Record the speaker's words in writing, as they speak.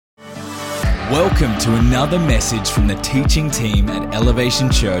Welcome to another message from the teaching team at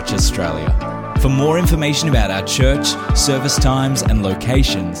Elevation Church Australia. For more information about our church, service times and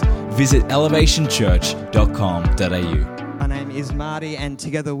locations, visit elevationchurch.com.au. My name is Marty, and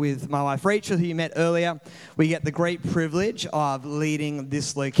together with my wife Rachel, who you met earlier, we get the great privilege of leading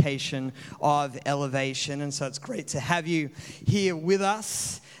this location of Elevation. And so it's great to have you here with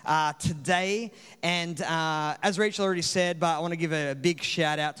us today. And as Rachel already said, but I want to give a big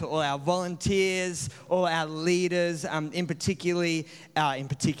shout out to all our volunteers, all our leaders, in particular, our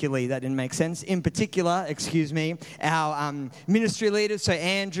ministry leaders, so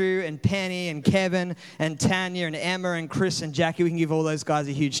Andrew and Penny and Kevin and Tanya and Emma and Chris and Jackie. We can give all those guys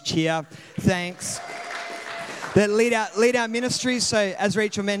a huge cheer. Thanks. That lead our ministries. So as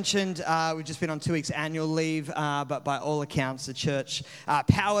Rachel mentioned, we've just been on 2 weeks annual leave, but by all accounts, the church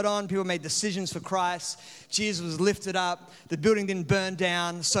powered on. People made decisions for Christ. Jesus was lifted up. The building didn't burn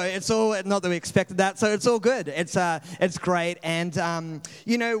down. So it's all, not that we expected that, so it's all good. It's great. And,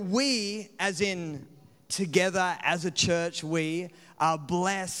 we, as in together as a church, we are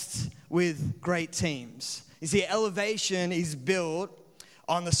blessed with great teams. You see, Elevation is built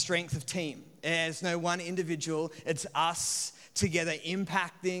on the strength of team. There's no one individual. It's us together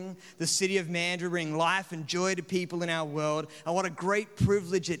impacting the city of Mandurah, bringing life and joy to people in our world. And what a great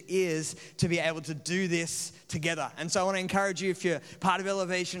privilege it is to be able to do this together. And so I want to encourage you, if you're part of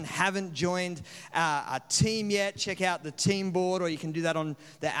Elevation, haven't joined a team yet, check out the team board, or you can do that on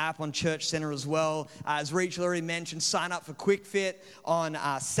the app on Church Center as well. As Rachel already mentioned, sign up for Quick Fit on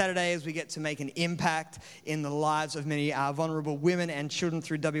Saturdays. We get to make an impact in the lives of many vulnerable women and children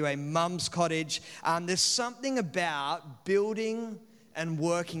through WA Mums Cottage. There's something about building and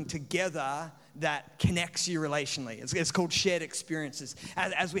working together that connects you relationally. It's called shared experiences.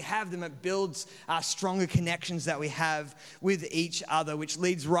 As we have them, it builds stronger connections that we have with each other, which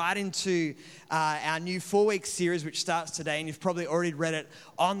leads right into our new 4-week series, which starts today. And you've probably already read it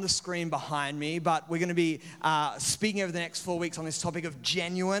on the screen behind me. But we're going to be speaking over the next 4 weeks on this topic of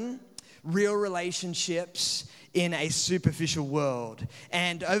genuine, real relationships in a superficial world.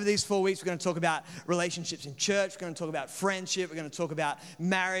 And over these 4 weeks, we're going to talk about relationships in church. We're going to talk about friendship. We're going to talk about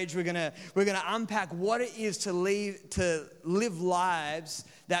marriage. We're going to unpack what it is to live lives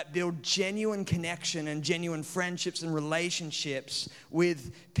that build genuine connection and genuine friendships and relationships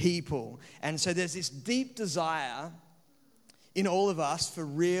with people. And so there's this deep desire in all of us for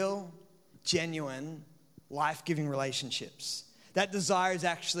real, genuine, life-giving relationships. That desire is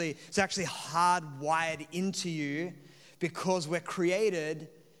actually hardwired into you because we're created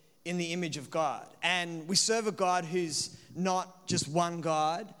in the image of God. And we serve a God who's not just one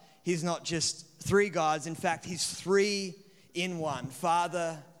God. He's not just three gods. In fact, he's three in one: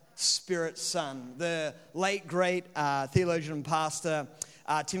 Father, Spirit, Son. The late, great theologian and pastor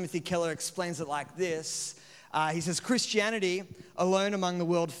Timothy Keller explains it like this. He says, Christianity, alone among the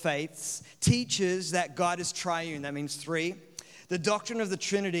world faiths, teaches that God is triune. That means three. The doctrine of the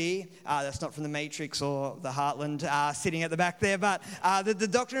Trinity, that's not from the Matrix or the Heartland sitting at the back there, but the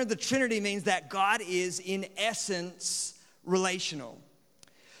doctrine of the Trinity means that God is, in essence, relational.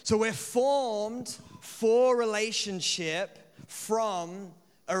 So we're formed for relationship from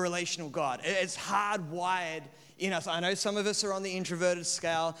a relational God. It's hardwired in us. I know some of us are on the introverted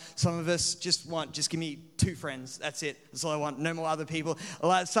scale. Some of us just give me 2 friends. That's it. That's all I want. No more other people.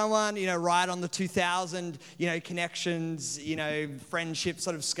 Like someone, right on the 2,000, connections, friendship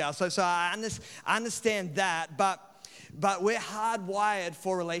sort of scale. So I understand that, but we're hardwired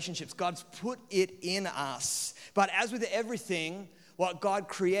for relationships. God's put it in us. But as with everything, what God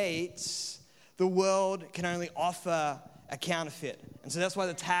creates, the world can only offer a counterfeit. And so that's why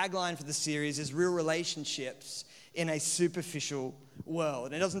the tagline for the series is real relationships in a superficial world.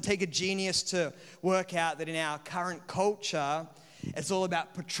 And it doesn't take a genius to work out that in our current culture, it's all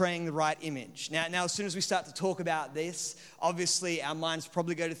about portraying the right image. Now, as soon as we start to talk about this, obviously our minds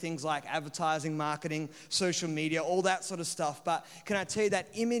probably go to things like advertising, marketing, social media, all that sort of stuff. But can I tell you that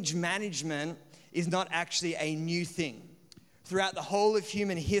image management is not actually a new thing. Throughout the whole of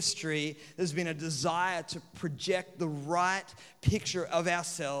human history, there's been a desire to project the right picture of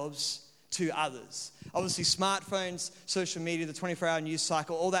ourselves to others. Obviously, smartphones, social media, the 24-hour news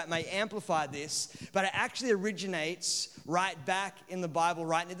cycle, all that may amplify this, but it actually originates right back in the Bible,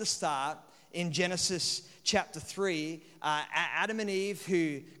 right near the start, in Genesis chapter 3, Adam and Eve,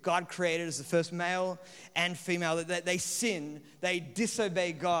 who God created as the first male and female, they sin, they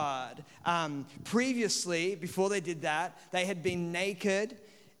disobey God. Previously, before they did that, they had been naked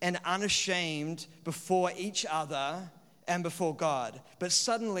and unashamed before each other and before God. But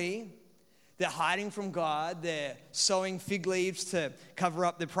suddenly, They're hiding from God. They're sewing fig leaves to cover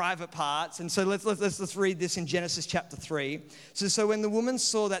up their private parts. And so let's read this in Genesis chapter 3. So when the woman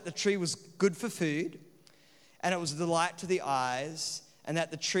saw that the tree was good for food, and it was a delight to the eyes, and that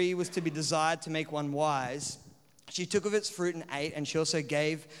the tree was to be desired to make one wise, she took of its fruit and ate, and she also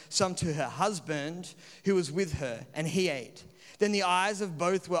gave some to her husband who was with her, and he ate. Then the eyes of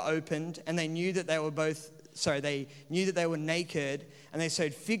both were opened, and they knew that they were naked, and they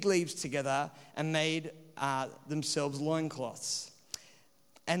sewed fig leaves together and made themselves loincloths.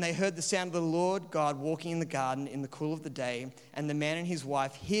 And they heard the sound of the Lord God walking in the garden in the cool of the day, and the man and his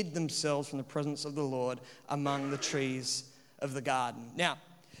wife hid themselves from the presence of the Lord among the trees of the garden. Now,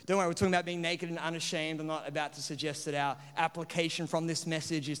 don't worry, we're talking about being naked and unashamed. I'm not about to suggest that our application from this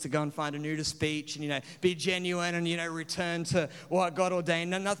message is to go and find a nudist beach and, be genuine and, return to what God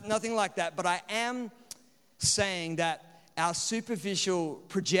ordained. No, nothing like that. But I am saying that our superficial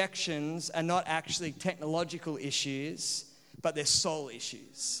projections are not actually technological issues, but they're soul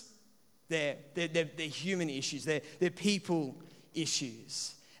issues. They're human issues. They're people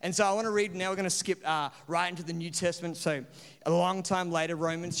issues. And so I want to read, now we're going to skip right into the New Testament. So a long time later,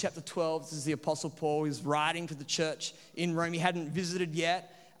 Romans chapter 12, this is the Apostle Paul. He's writing to the church in Rome. He hadn't visited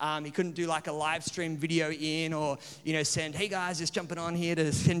yet. He couldn't do like a live stream video in or, send, hey guys, just jumping on here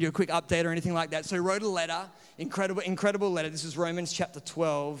to send you a quick update or anything like that. So he wrote a letter, incredible letter. This is Romans chapter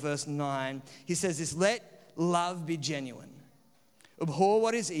 12, verse 9. He says this, let love be genuine. Abhor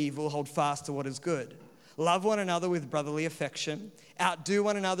what is evil, hold fast to what is good. Love one another with brotherly affection. Outdo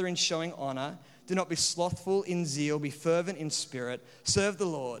one another in showing honor. Do not be slothful in zeal. Be fervent in spirit. Serve the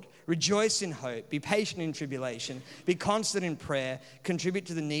Lord. Rejoice in hope. Be patient in tribulation. Be constant in prayer. Contribute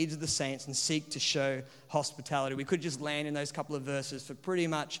to the needs of the saints and seek to show hospitality. We could just land in those couple of verses for pretty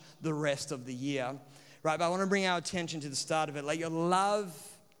much the rest of the year. Right, but I want to bring our attention to the start of it. Let your love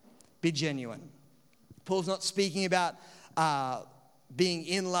be genuine. Paul's not speaking about being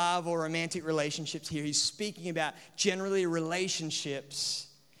in love or romantic relationships here. He's speaking about generally relationships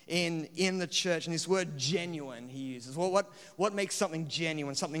in the church. And this word genuine he uses. Well, what makes something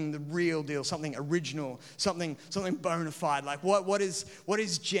genuine, something the real deal, something original, something bona fide? Like what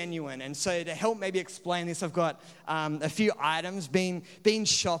is genuine? And so to help maybe explain this, I've got a few items. Been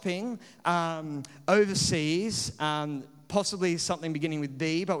shopping overseas, possibly something beginning with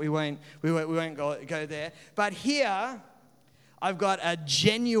B, but we won't go there. But here I've got a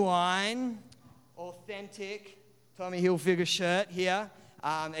genuine, authentic Tommy Hilfiger shirt here.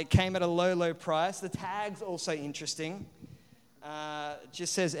 It came at a low price. The tag's also interesting. It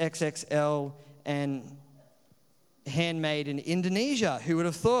just says XXL and handmade in Indonesia. Who would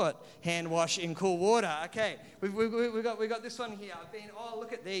have thought? Hand wash in cool water. Okay, we got this one here.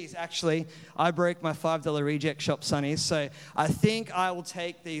 Look at these. Actually, I broke my $5 reject shop sunnies, so I think I will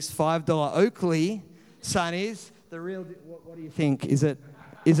take these $5 Oakley sunnies. The real, what do you think? Is it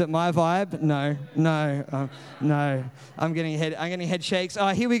my vibe? No. I'm getting head shakes. Oh,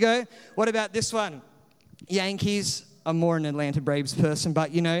 here we go. What about this one? Yankees. I'm more an Atlanta Braves person,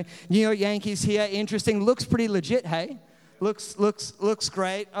 but New York Yankees here. Interesting. Looks pretty legit. Hey, looks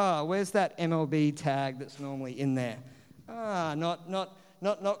great. Oh, where's that MLB tag that's normally in there?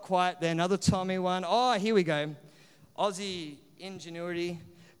 Not quite there. Another Tommy one. Oh, here we go. Aussie ingenuity.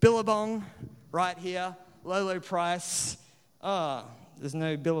 Billabong, right here. Low price. Oh, there's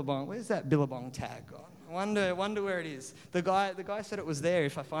no Billabong. Where's that Billabong tag gone? I wonder where it is. The guy said it was there.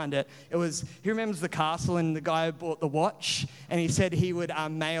 If I find it, he remembers the castle, and the guy bought the watch, and he said he would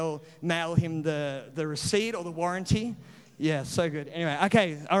mail him the receipt or the warranty. Yeah, so good. Anyway,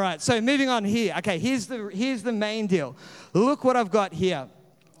 okay, all right. So moving on here. Okay, here's the main deal. Look what I've got here.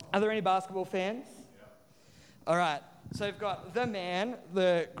 Are there any basketball fans? Yeah. All right. So we've got the man,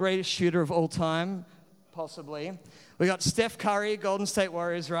 the greatest shooter of all time. Possibly. We got Steph Curry, Golden State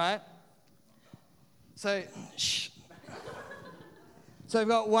Warriors, right? So I've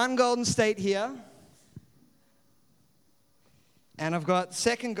got one Golden State here. And I've got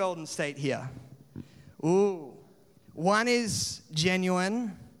second Golden State here. Ooh. One is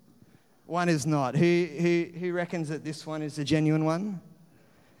genuine, one is not. Who reckons that this one is the genuine one?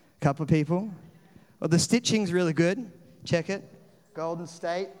 A couple of people. Well, the stitching's really good. Check it. Golden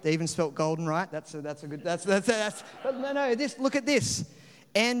State. They even spelt golden right. That's a good. That's. No. Look at this.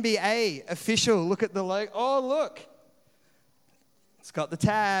 NBA official. Look at the logo. Oh, look. It's got the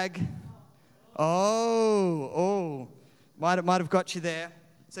tag. Oh. Might have got you there.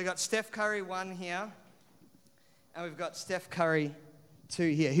 So we got Steph Curry 1 here, and we've got Steph Curry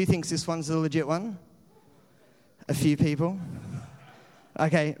 2 here. Who thinks this one's a legit one? A few people.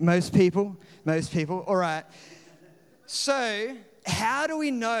 Okay, most people. All right. So, how do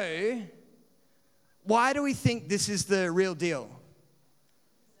we know Why do we think this is the real deal?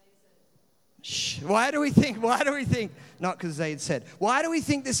 Why do we think, not because Zaid said, why do we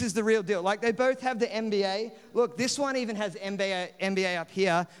think this is the real deal? Like they both have the NBA. Look, this one even has NBA up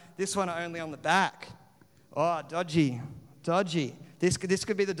here. This one only on the back. Oh, dodgy. This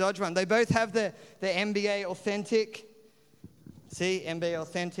could be the dodge one. They both have the NBA Authentic. See, NBA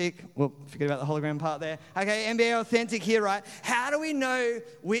Authentic. Well, forget about the hologram part there. Okay, NBA Authentic here, right? How do we know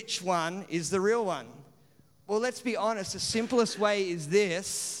which one is the real one? Well, let's be honest. The simplest way is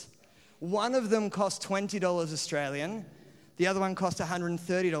this. One of them cost $20 Australian. The other one cost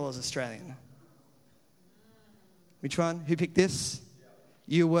 $130 Australian. Which one? Who picked this?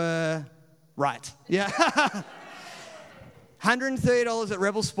 You were right. Yeah. $130 at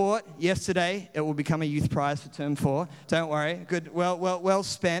Rebel Sport yesterday. It will become a youth prize for term 4. Don't worry. Good. Well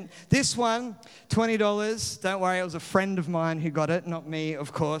spent. This one, $20. Don't worry. It was a friend of mine who got it, not me,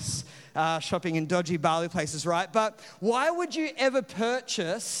 of course. Shopping in dodgy Bali places, right? But why would you ever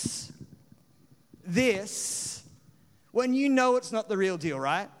purchase this when you know it's not the real deal,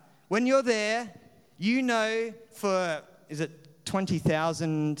 right? When you're there, you know for, is it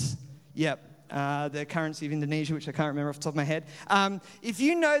 20,000? Yep. The currency of Indonesia, which I can't remember off the top of my head. If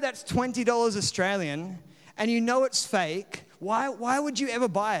you know that's $20 Australian and you know it's fake, why would you ever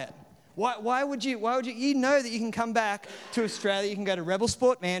buy it? Why would you? You know that you can come back to Australia, you can go to Rebel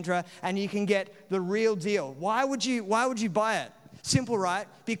Sport Mandurah and you can get the real deal. Why would you buy it? Simple, right?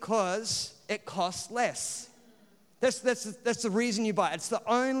 Because it costs less. That's the reason you buy it. It's the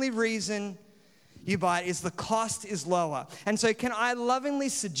only reason you buy it is the cost is lower. And so can I lovingly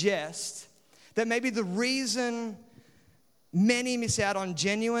suggest that maybe the reason many miss out on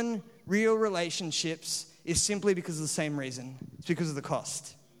genuine, real relationships is simply because of the same reason. It's because of the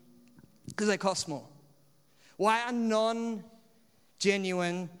cost. Because they cost more. Why are non-genuine,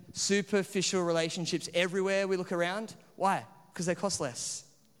 superficial relationships everywhere we look around? Why? Because they cost less.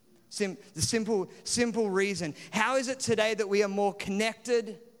 The simple reason. How is it today that we are more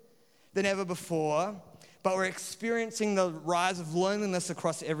connected than ever before, but we're experiencing the rise of loneliness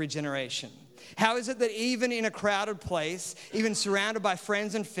across every generation? How is it that even in a crowded place, even surrounded by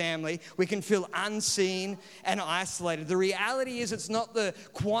friends and family, we can feel unseen and isolated? The reality is it's not the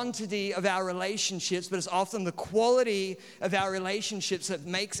quantity of our relationships, but it's often the quality of our relationships that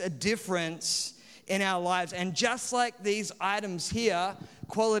makes a difference in our lives. And just like these items here,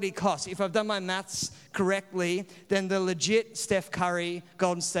 quality costs. If I've done my maths correctly, then the legit Steph Curry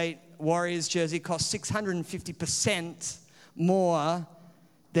Golden State Warriors jersey costs 650% more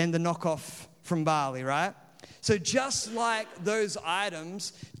than the knockoff from Bali, right? So just like those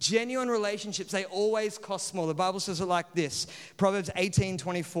items, genuine relationships, they always cost more. The Bible says it like this, Proverbs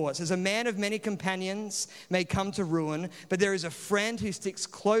 18:24. It says, a man of many companions may come to ruin, but there is a friend who sticks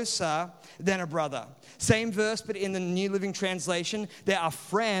closer than a brother. Same verse, but in the New Living Translation, there are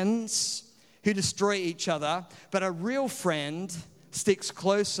friends who destroy each other, but a real friend sticks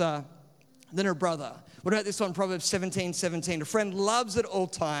closer than a brother. What about this one, Proverbs 17:17? A friend loves at all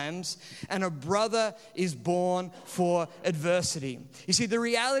times, and a brother is born for adversity. You see, the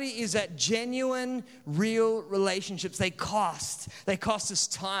reality is that genuine, real relationships, they cost. They cost us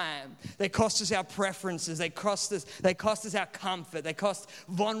time. They cost us our preferences. They cost us our comfort. They cost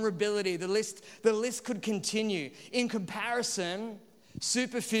vulnerability. The list could continue. In comparison,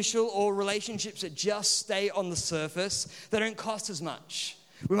 superficial or relationships that just stay on the surface, they don't cost as much.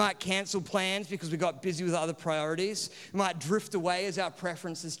 We might cancel plans because we got busy with other priorities. We might drift away as our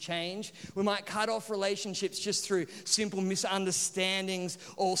preferences change. We might cut off relationships just through simple misunderstandings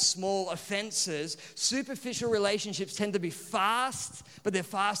or small offenses. Superficial relationships tend to be fast, but they're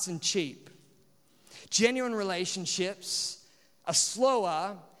fast and cheap. Genuine relationships are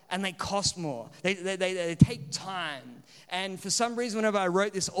slower and they cost more. They take time. And for some reason, whenever I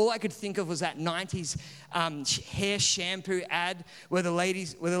wrote this, all I could think of was that 90s hair shampoo ad where the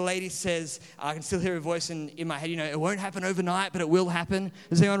lady says, I can still hear her voice in my head, it won't happen overnight, but it will happen.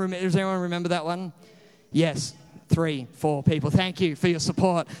 Does anyone remember that one? Yes. 3, 4 people. Thank you for your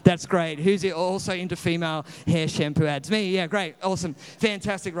support. That's great. Who's also into female hair shampoo ads? Me. Yeah, great. Awesome.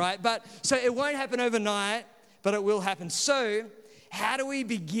 Fantastic, right? But so it won't happen overnight, but it will happen. So how do we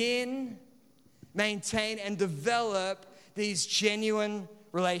begin, maintain, and develop these genuine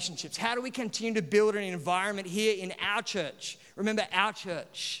relationships? How do we continue to build an environment here in our church? Remember, our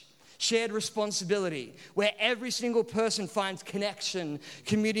church. Shared responsibility, where every single person finds connection,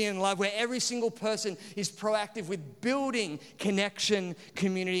 community, and love, where every single person is proactive with building connection,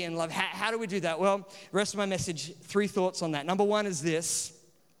 community, and love. How do we do that? Well, the rest of my message, 3 thoughts on that. Number 1 is this.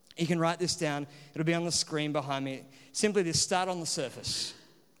 You can write this down. It'll be on the screen behind me. Simply this, start on the surface.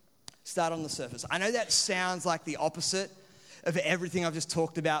 Start on the surface. I know that sounds like the opposite of everything I've just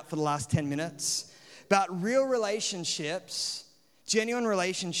talked about for the last 10 minutes, but real relationships, genuine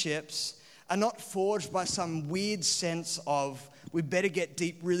relationships, are not forged by some weird sense of we better get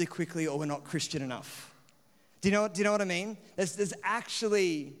deep really quickly or we're not Christian enough. Do you know what I mean? There's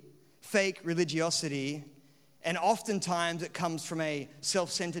actually fake religiosity, and oftentimes it comes from a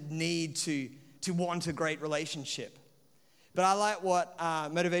self-centered need to want a great relationship. But I like what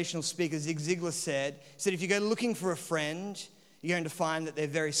motivational speaker Zig Ziglar said. He said, if you go looking for a friend, you're going to find that they're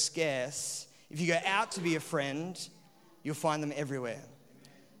very scarce. If you go out to be a friend, you'll find them everywhere.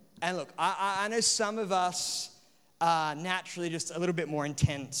 And look, I know some of us are naturally just a little bit more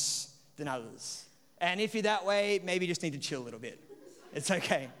intense than others. And if you're that way, maybe you just need to chill a little bit. It's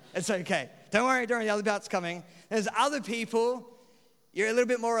okay. It's okay. Don't worry, the other part's coming. There's other people, you're a little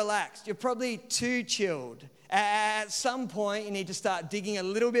bit more relaxed. You're probably too chilled. At some point, you need to start digging a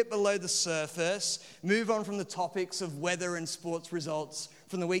little bit below the surface, move on from the topics of weather and sports results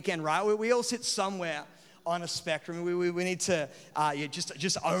from the weekend, right? We all sit somewhere on a spectrum. We need to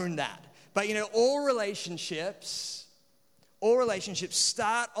just own that. But, all relationships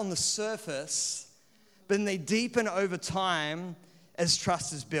start on the surface, but then they deepen over time as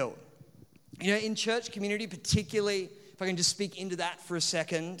trust is built. In church community, particularly, if I can just speak into that for a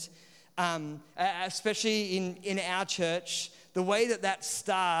second, especially in our church, the way that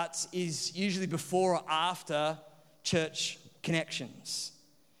starts is usually before or after church connections.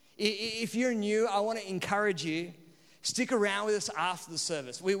 If you're new, I want to encourage you, stick around with us after the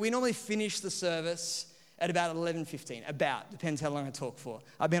service. We normally finish the service at about 11:15. Depends how long I talk for.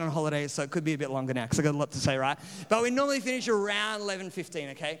 I've been on holiday, so it could be a bit longer now because I've got a lot to say, right? But we normally finish around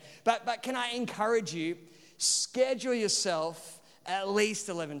 11:15, okay? But can I encourage you, schedule yourself at least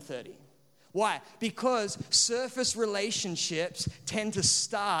 11:30. Why? Because surface relationships tend to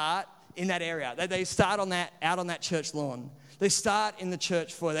start in that area. They start out on that church lawn. They start in the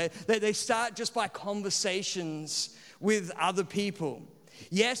church floor. They start just by conversations with other people.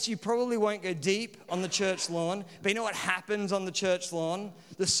 Yes, you probably won't go deep on the church lawn, but you know what happens on the church lawn?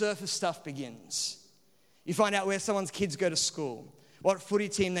 The surface stuff begins. You find out where someone's kids go to school, what footy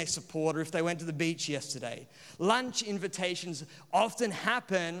team they support, or if they went to the beach yesterday. Lunch invitations often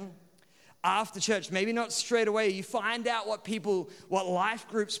happen after church, maybe not straight away. You find out what life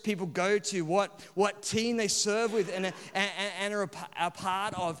groups people go to, what team they serve with and are a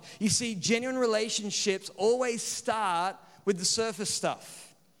part of. You see, genuine relationships always start with the surface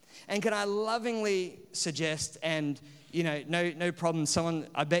stuff. And can I lovingly suggest, and no problem,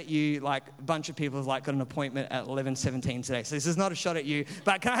 I bet you a bunch of people have got an appointment at 11:17 today. So this is not a shot at you,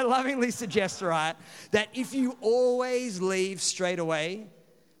 but can I lovingly suggest, right, that if you always leave straight away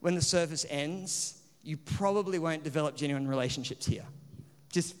when the service ends, you probably won't develop genuine relationships here.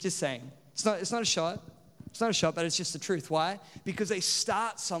 Just saying. It's not a shot. It's not a shot, but it's just the truth. Why? Because they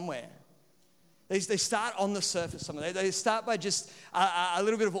start somewhere. They start on the surface somewhere. They start by just a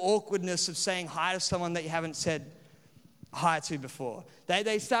little bit of awkwardness of saying hi to someone that you haven't said hi to before.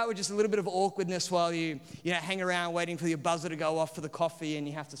 They start with just a little bit of awkwardness while you hang around waiting for your buzzer to go off for the coffee, and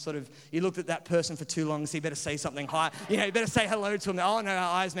you have to you looked at that person for too long, so you better say something hi. You better say hello to them. Oh no,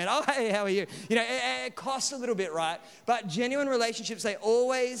 our eyes met. Oh hey, how are you? It costs a little bit, right? But genuine relationships, they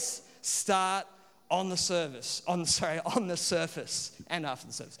always start on the surface, and after the service,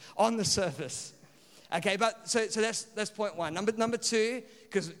 on the surface. Okay, but so that's point one. Number two,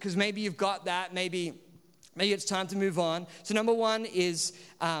 because maybe you've got that, maybe it's time to move on. So number one is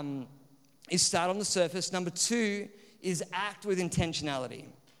start on the surface. Number two is act with intentionality.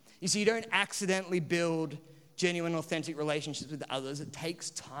 You see, you don't accidentally build genuine, authentic relationships with others. It takes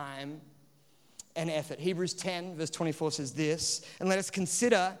time and effort. Hebrews 10, verse 24 says this, and let us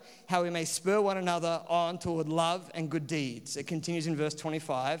consider how we may spur one another on toward love and good deeds. It continues in verse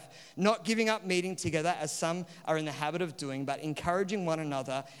 25, not giving up meeting together as some are in the habit of doing, but encouraging one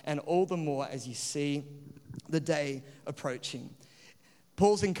another, and all the more as you see the day approaching.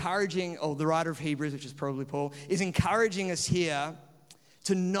 Paul's encouraging, or the writer of Hebrews, which is probably Paul, is encouraging us here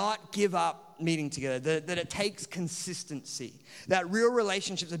to not give up meeting together, that it takes consistency, that real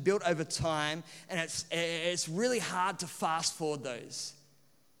relationships are built over time, and it's really hard to fast forward those.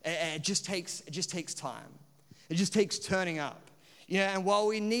 It just takes time. It just takes turning up. And while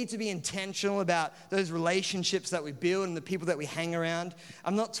we need to be intentional about those relationships that we build and the people that we hang around,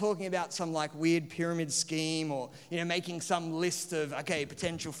 I'm not talking about some weird pyramid scheme or, making some list of, okay,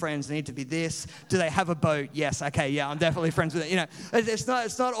 potential friends need to be this. Do they have a boat? Yes. Okay. Yeah, I'm definitely friends with it. It's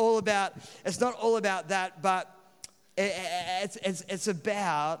not all about that, but it's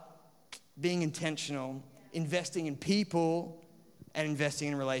about being intentional, investing in people and investing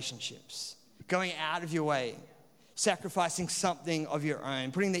in relationships. Going out of your way, sacrificing something of your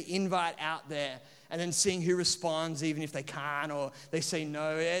own, putting the invite out there, and then seeing who responds even if they can't or they say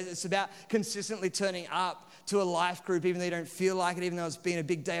no. It's about consistently turning up to a life group even though you don't feel like it, even though it's been a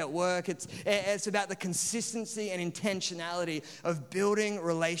big day at work. It's about the consistency and intentionality of building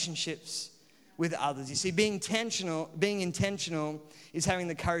relationships with others. You see, being intentional is having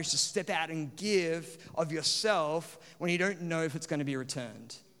the courage to step out and give of yourself when you don't know if it's going to be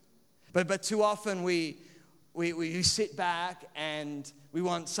returned. But too often we sit back and we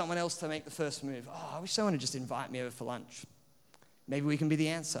want someone else to make the first move. Oh, I wish someone would just invite me over for lunch. Maybe we can be the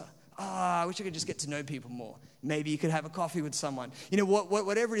answer. Oh, I wish I could just get to know people more. Maybe you could have a coffee with someone. You know,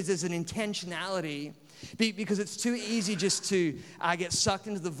 whatever it is, there's an intentionality because it's too easy just to get sucked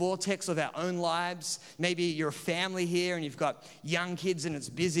into the vortex of our own lives. Maybe you're a family here and you've got young kids and it's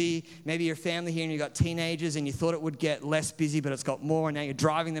busy. Maybe you're a family here and you've got teenagers and you thought it would get less busy, but it's got more, and now you're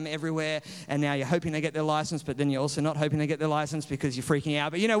driving them everywhere, and now you're hoping they get their license, but then you're also not hoping they get their license because you're freaking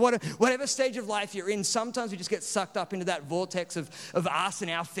out. But you know, whatever stage of life you're in, sometimes we just get sucked up into that vortex of us and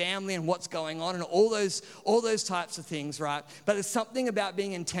our family and what's going on and all those types of things, right? But there's something about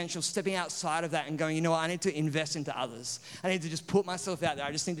being intentional, stepping outside of that and going, you know what, I need to invest into others. I need to just put myself out there.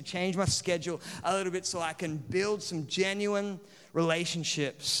 I just need to change my schedule a little bit so I can build some genuine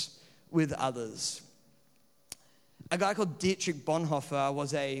relationships with others. A guy called Dietrich Bonhoeffer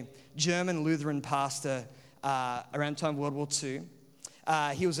was a German Lutheran pastor around the time of World War II.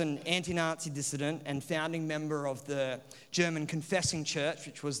 He was an anti-Nazi dissident and founding member of the German Confessing Church,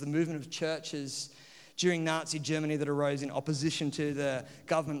 which was the movement of churches during Nazi Germany that arose in opposition to the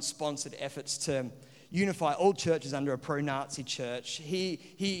government-sponsored efforts to unify all churches under a pro-Nazi church.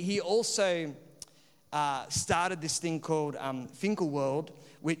 He also started this thing called Finkelworld,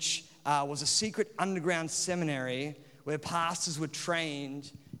 which was a secret underground seminary where pastors were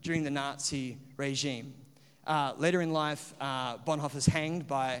trained during the Nazi regime. Later in life, Bonhoeffer's hanged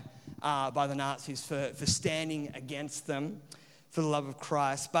by the Nazis for standing against them for the love of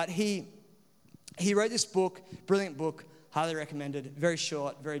Christ. But he wrote this book, brilliant book, highly recommended, very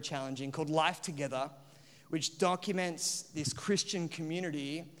short, very challenging, called Life Together, which documents this Christian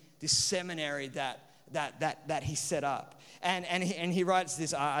community, this seminary that he set up. And he writes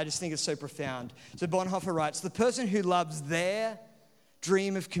this, I just think it's so profound. So Bonhoeffer writes, the person who loves their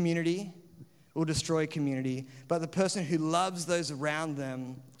dream of community will destroy community, but the person who loves those around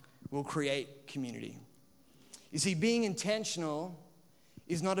them will create community. You see, being intentional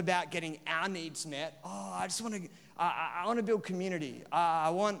is not about getting our needs met. Oh, I just want to build community. I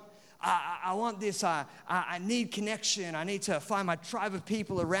want this. I need connection. I need to find my tribe of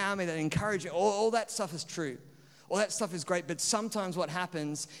people around me that encourage me. All that stuff is true. All that stuff is great. But sometimes what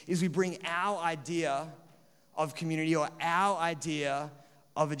happens is we bring our idea of community or our idea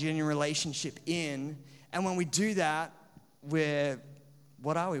of a genuine relationship in. And when we do that, we're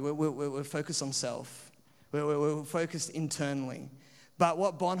focused on self. We're focused internally. But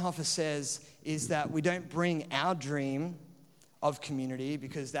what Bonhoeffer says is that we don't bring our dream of community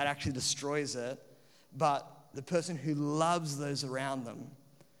because that actually destroys it, but the person who loves those around them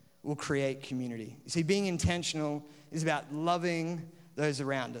will create community. You see, being intentional is about loving those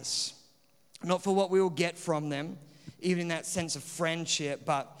around us, not for what we will get from them, even in that sense of friendship,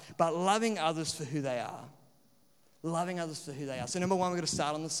 but loving others for who they are. Loving others for who they are. So number one, we're going to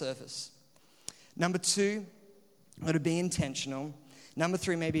start on the surface. Number two, we're going to be intentional. Number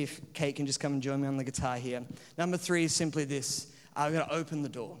three, maybe if Kate can just come and join me on the guitar here. Number three is simply this. We're going to open the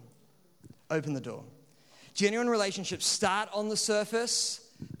door. Open the door. Genuine relationships start on the surface,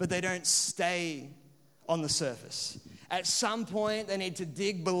 but they don't stay on the surface. At some point, they need to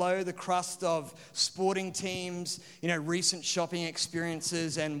dig below the crust of sporting teams, recent shopping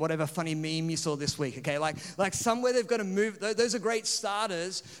experiences, and whatever funny meme you saw this week, okay? Like somewhere they've got to move. Those are great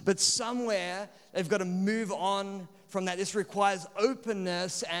starters, but somewhere they've got to move on from that. This requires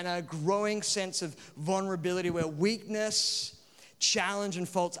openness and a growing sense of vulnerability where weakness, challenge, and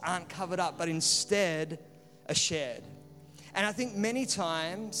faults aren't covered up, but instead are shared. And I think many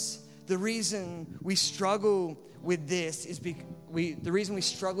times the reason we struggle with this is the reason we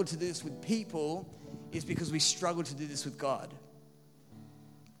struggle to do this with people is because we struggle to do this with God.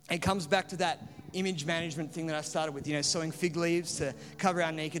 It comes back to that image management thing that I started with, sewing fig leaves to cover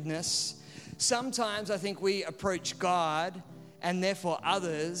our nakedness. Sometimes I think we approach God and therefore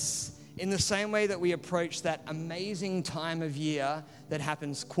others in the same way that we approach that amazing time of year that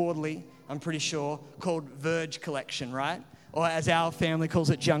happens quarterly, I'm pretty sure, called Verge Collection, right? Or as our family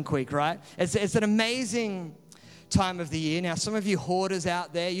calls it, Junk Week, right? It's an amazing time of the year. Now, some of you hoarders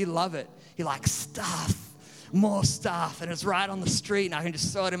out there, you love it. You like stuff. more stuff, and it's right on the street, and I can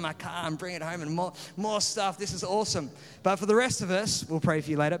just throw it in my car and bring it home, and more stuff. This is awesome. But for the rest of us, we'll pray for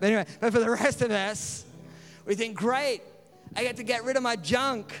you later. But anyway, for the rest of us, we think, great, I get to get rid of my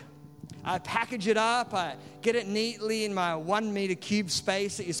junk. I package it up, I get it neatly in my 1 meter cube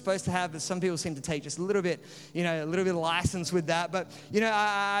space that you're supposed to have, but some people seem to take just a little bit of license with that. But,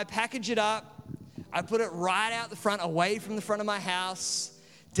 I package it up, I put it right out the front, away from the front of my house,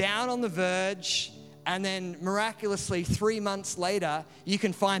 down on the verge, and then miraculously 3 months later, you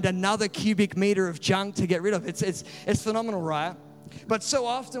can find another cubic meter of junk to get rid of. It's phenomenal, right? But so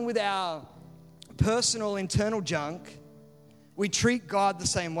often with our personal internal junk, we treat God the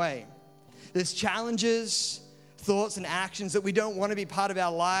same way. There's challenges, thoughts, and actions that we don't want to be part of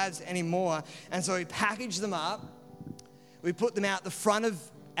our lives anymore. And so we package them up. We put them out the front of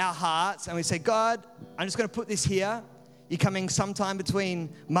our hearts. And we say, God, I'm just going to put this here. You're coming sometime between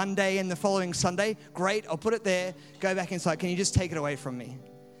Monday and the following Sunday. Great, I'll put it there. Go back inside. Can you just take it away from me?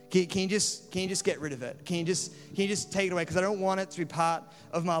 Can you just get rid of it? Can you just take it away? Because I don't want it to be part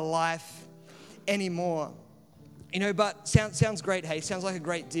of my life anymore. But sounds great, hey? Sounds like a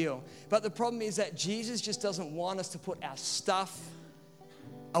great deal. But the problem is that Jesus just doesn't want us to put our stuff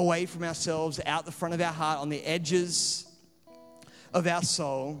away from ourselves, out the front of our heart, on the edges of our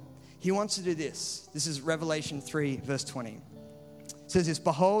soul. He wants to do this. This is Revelation 3, verse 20. It says this,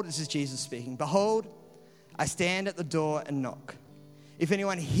 behold, this is Jesus speaking. Behold, I stand at the door and knock. If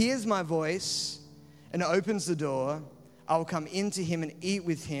anyone hears my voice and opens the door, I will come into him and eat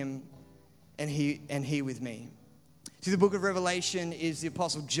with him and he with me. See, the book of Revelation is the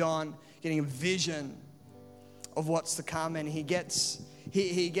Apostle John getting a vision of what's to come, and he gets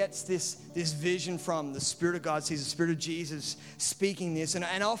this vision from the Spirit of God. Sees the Spirit of Jesus speaking this,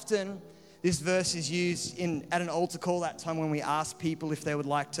 and often this verse is used at an altar call, that time when we ask people if they would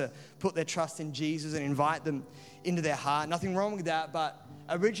like to put their trust in Jesus and invite them into their heart. Nothing wrong with that, but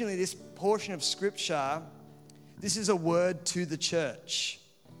originally this portion of Scripture, this is a word to the church,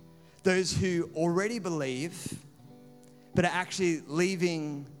 those who already believe but are actually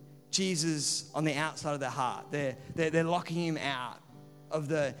leaving Jesus on the outside of their heart. They're locking him out of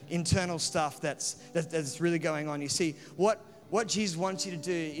the internal stuff that's really going on. You see, what Jesus wants you to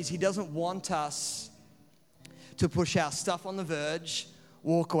do is he doesn't want us to push our stuff on the verge,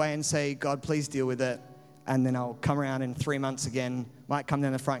 walk away and say, God, please deal with it, and then I'll come around in 3 months again, might come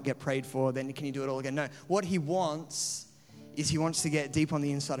down the front, get prayed for, then can you do it all again? No, what he wants is he wants to get deep on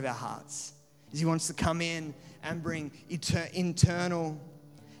the inside of our hearts. He wants to come in and bring internal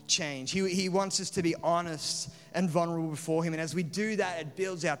change. He wants us to be honest and vulnerable before him. And as we do that, it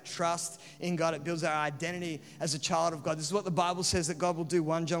builds our trust in God. It builds our identity as a child of God. This is what the Bible says that God will do.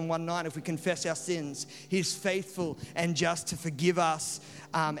 1 John 1:9, if we confess our sins, he is faithful and just to forgive us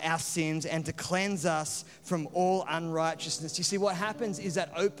our sins and to cleanse us from all unrighteousness. You see, what happens is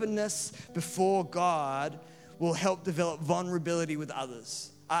that openness before God will help develop vulnerability with others.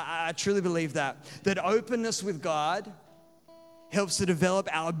 I truly believe that openness with God helps to develop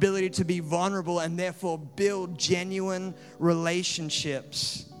our ability to be vulnerable and therefore build genuine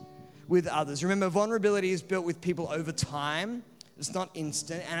relationships with others. Remember, vulnerability is built with people over time. It's not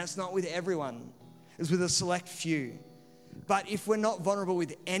instant, and it's not with everyone. It's with a select few. But if we're not vulnerable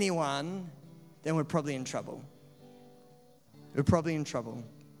with anyone, then we're probably in trouble. We're probably in trouble.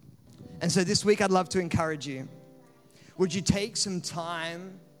 And so this week, I'd love to encourage you. Would you take some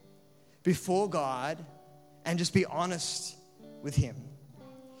time before God and just be honest with him?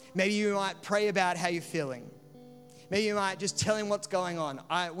 Maybe you might pray about how you're feeling. Maybe you might just tell him what's going on.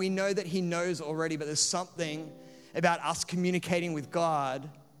 We know that he knows already, but there's something about us communicating with God,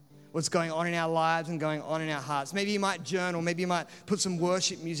 what's going on in our lives and going on in our hearts. Maybe you might journal. Maybe you might put some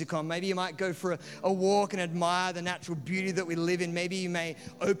worship music on. Maybe you might go for a walk and admire the natural beauty that we live in. Maybe you may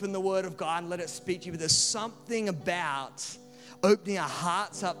open the Word of God and let it speak to you. But there's something about opening our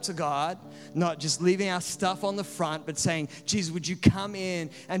hearts up to God, not just leaving our stuff on the front, but saying, Jesus, would you come in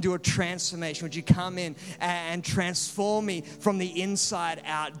and do a transformation? Would you come in and transform me from the inside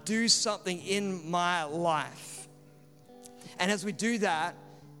out? Do something in my life. And as we do that,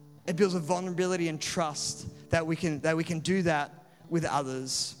 it builds a vulnerability and trust that we can do that with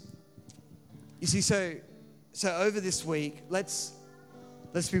others. You see, so over this week, let's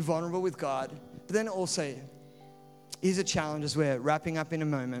be vulnerable with God. But then also, here's a challenge as we're wrapping up in a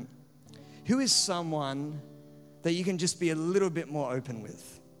moment. Who is someone that you can just be a little bit more open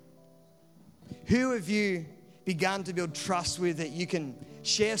with? Who have you begun to build trust with that you can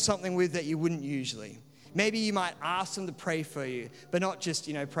share something with that you wouldn't usually? Maybe you might ask them to pray for you, but not just,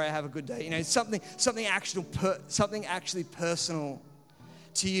 pray, have a good day. Something actually personal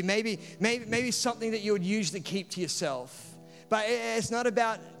to you. Maybe something that you would usually keep to yourself. But it's not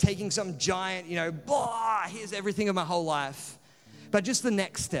about taking some giant, here's everything of my whole life. But just the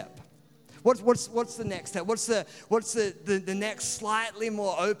next step. What's the next step? What's the next slightly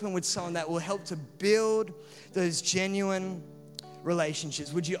more open with someone that will help to build those genuine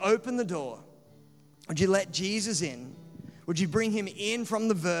relationships? Would you open the door? Would you let Jesus in? Would you bring him in from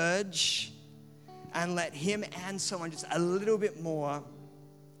the verge and let him and someone just a little bit more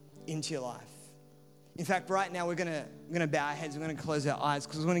into your life? In fact, right now we're gonna bow our heads, we're gonna close our eyes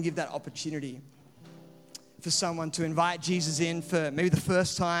because we want to give that opportunity for someone to invite Jesus in for maybe the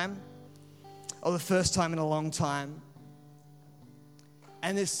first time or the first time in a long time.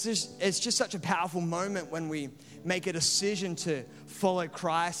 And it's just such a powerful moment when we make a decision to follow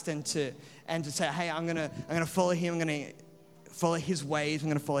Christ and to say, hey, I'm gonna follow him, I'm gonna follow his ways, I'm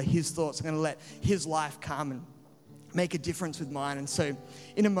gonna follow his thoughts, I'm gonna let his life come and make a difference with mine. And so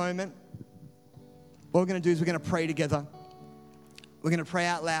in a moment, what we're gonna do is we're gonna pray together. We're gonna pray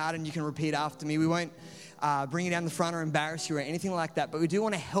out loud and you can repeat after me. We won't bring you down the front or embarrass you or anything like that, but we do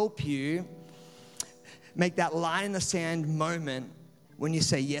wanna help you make that line in the sand moment when you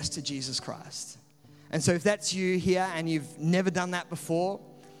say yes to Jesus Christ. And so if that's you here and you've never done that before,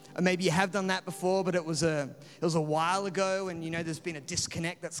 or maybe you have done that before, but it was a while ago and there's been a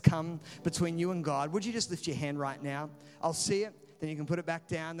disconnect that's come between you and God, would you just lift your hand right now? I'll see it, then you can put it back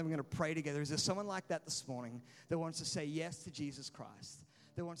down, then we're going to pray together. Is there someone like that this morning that wants to say yes to Jesus Christ?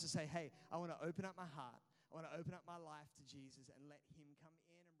 That wants to say, hey, I want to open up my heart, I want to open up my life to Jesus and let him